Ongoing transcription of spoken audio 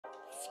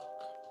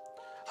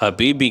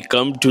Habibi,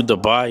 come to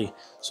Dubai.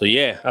 So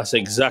yeah, that's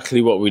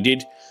exactly what we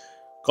did.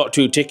 Got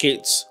 2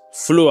 tickets,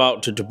 flew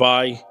out to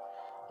Dubai,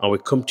 and we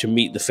come to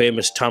meet the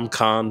famous Tam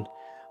Khan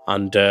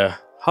and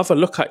have a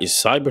look at his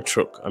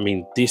Cybertruck. I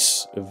mean,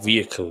 this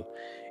vehicle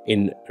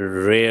in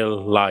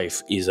real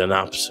life is an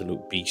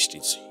absolute beast.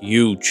 It's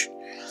huge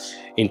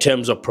in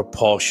terms of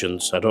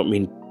proportions. I don't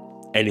mean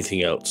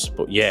anything else,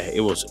 but yeah,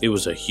 it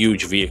was a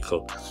huge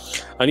vehicle.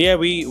 And yeah,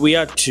 we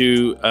had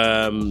to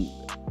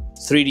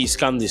 3D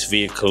scan this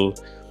vehicle,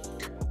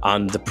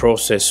 and the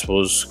process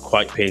was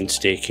quite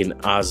painstaking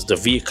as the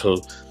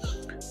vehicle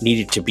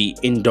needed to be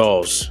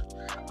indoors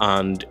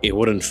and it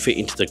wouldn't fit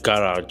into the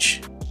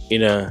garage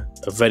in a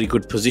very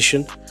good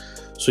position.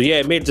 So yeah,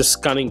 it made the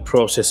scanning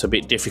process a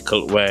bit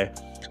difficult where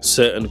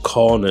certain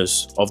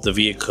corners of the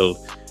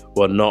vehicle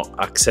were not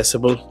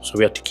accessible, so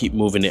we had to keep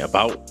moving it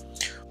about.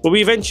 But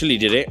we eventually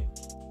did it,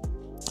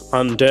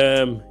 and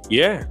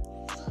yeah,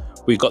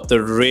 we got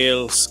the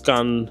real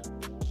scan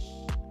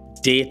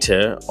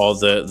data, or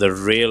the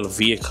real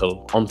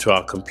vehicle, onto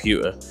our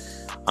computer,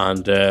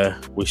 and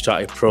we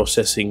started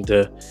processing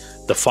the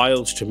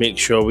files to make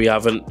sure we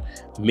haven't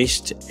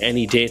missed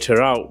any data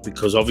out,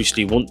 because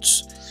obviously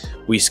once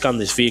we scan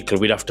this vehicle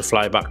we'd have to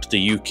fly back to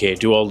the UK,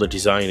 do all the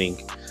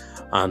designing,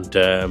 and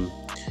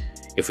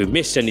if we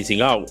missed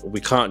anything out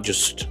we can't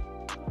just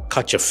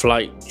catch a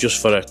flight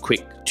just for a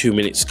quick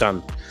 2-minute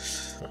scan.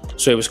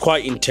 So it was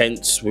quite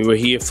intense. We were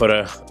here for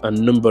a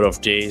number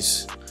of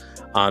days,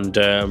 and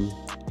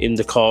in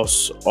the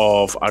course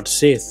of, I'd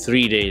say,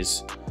 3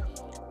 days,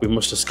 we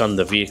must have scanned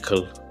the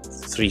vehicle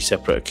 3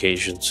 separate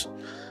occasions.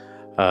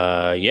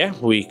 Yeah,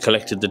 we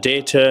collected the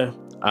data,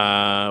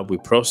 we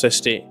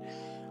processed it,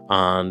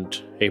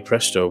 and hey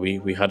presto,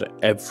 we had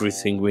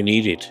everything we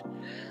needed.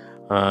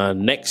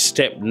 Next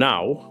step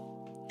now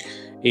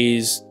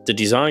is the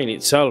design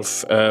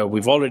itself.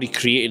 We've already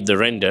created the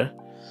render,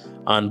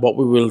 and what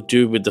we will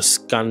do with the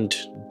scanned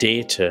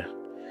data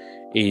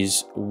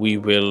is we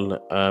will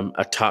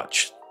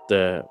attach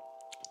the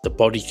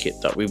body kit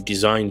that we've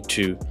designed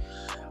to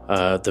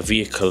the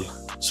vehicle.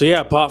 So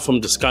yeah, apart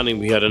from the scanning,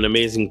 we had an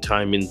amazing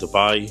time in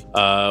Dubai.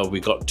 We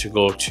got to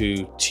go to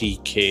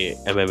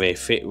TK MMA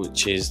Fit,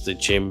 which is the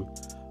gym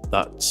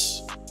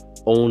that's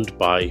owned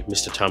by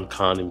Mr. Tam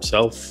Khan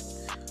himself.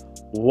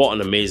 What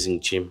an amazing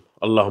gym.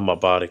 Allahumma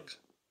barik.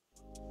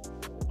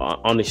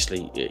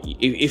 Honestly,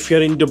 if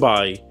you're in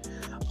Dubai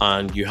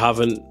and you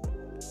haven't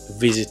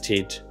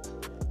visited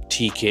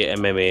TK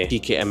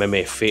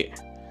MMA Fit,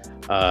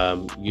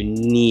 you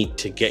need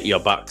to get your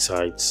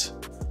backsides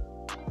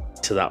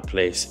to that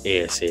place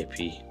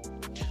ASAP,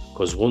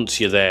 because once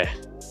you're there,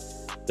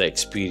 the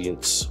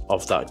experience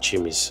of that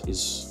gym is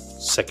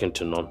second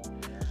to none.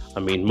 I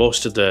mean,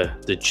 most of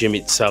the gym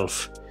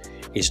itself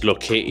is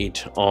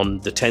located on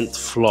the 10th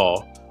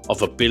floor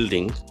of a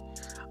building,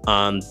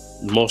 and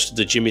most of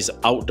the gym is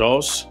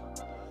outdoors,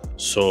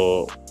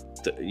 so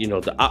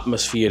the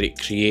atmosphere it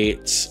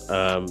creates,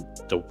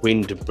 the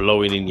wind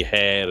blowing in your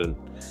hair, and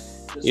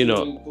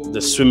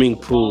the swimming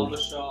pool.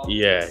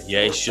 Yeah,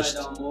 it's just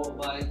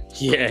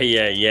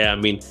yeah. I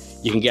mean,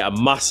 you can get a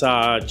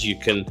massage, you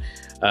can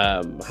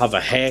have a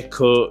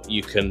haircut,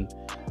 you can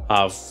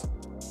have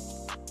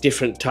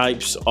different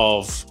types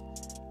of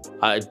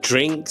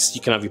drinks,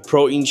 you can have your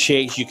protein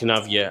shakes, you can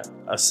have your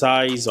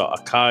acais or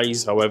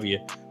acais, however you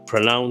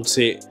pronounce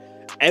it.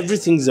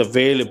 Everything's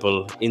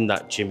available in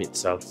that gym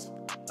itself.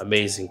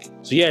 Amazing.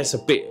 So yeah, it's a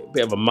bit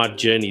of a mad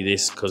journey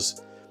this,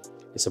 because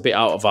it's a bit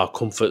out of our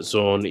comfort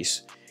zone.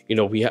 It's,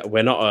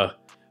 we're not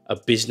a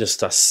business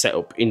that's set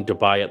up in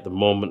Dubai at the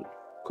moment.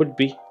 Could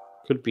be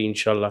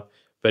inshallah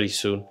very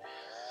soon.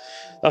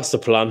 That's the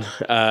plan.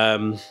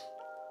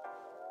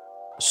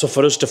 So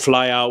for us to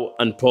fly out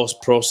and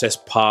process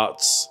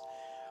parts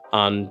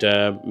and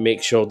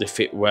make sure they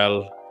fit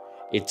well,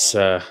 it's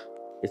a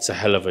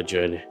hell of a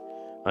journey.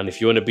 And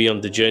if you want to be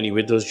on the journey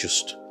with us,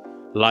 just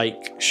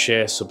like,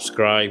 share,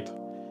 subscribe,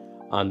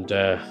 and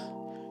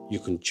you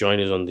can join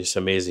us on this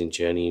amazing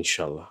journey,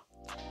 inshallah.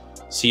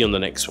 See you on the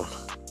next one.